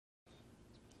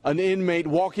An inmate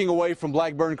walking away from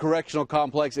Blackburn Correctional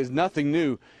Complex is nothing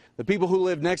new. The people who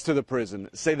live next to the prison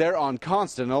say they're on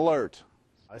constant alert.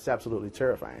 It's absolutely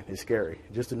terrifying. It's scary.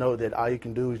 Just to know that all you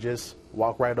can do is just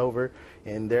walk right over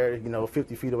and they're,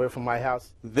 50 feet away from my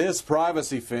house. This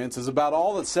privacy fence is about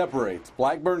all that separates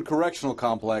Blackburn Correctional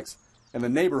Complex and the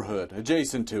neighborhood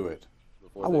adjacent to it.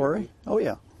 I worry. Oh,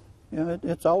 yeah.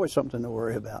 It's always something to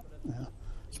worry about,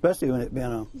 especially when it's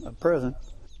been a prison.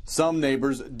 Some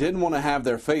neighbors didn't want to have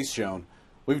their face shown.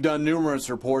 We've done numerous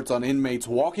reports on inmates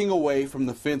walking away from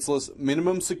the fenceless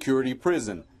minimum security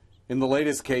prison. In the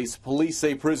latest case, police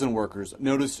say prison workers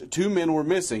noticed 2 men were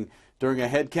missing during a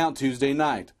head count Tuesday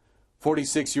night.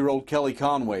 46-year-old Kelly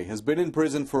Conway has been in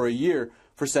prison for a year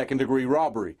for second-degree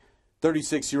robbery.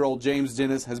 36-year-old James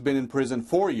Dennis has been in prison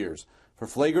 4 years for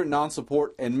flagrant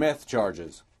non-support and meth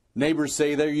charges. Neighbors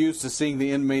say they're used to seeing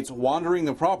the inmates wandering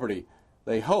the property.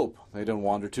 They hope they don't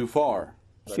wander too far.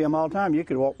 See them all the time. You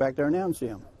could walk back there now and see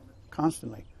them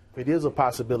constantly. It is a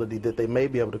possibility that they may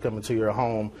be able to come into your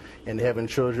home and having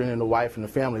children and a wife and a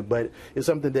family, but it's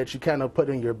something that you kind of put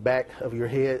in your back of your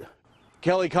head.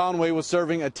 Kelly Conway was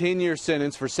serving a 10-year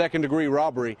sentence for second-degree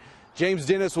robbery. James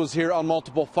Dennis was here on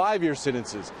multiple 5-year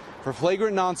sentences for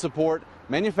flagrant non-support,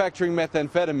 manufacturing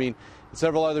methamphetamine, and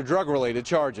several other drug-related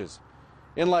charges.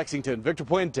 In Lexington, Victor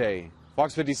Puente,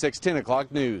 Fox 56 10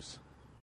 o'clock News.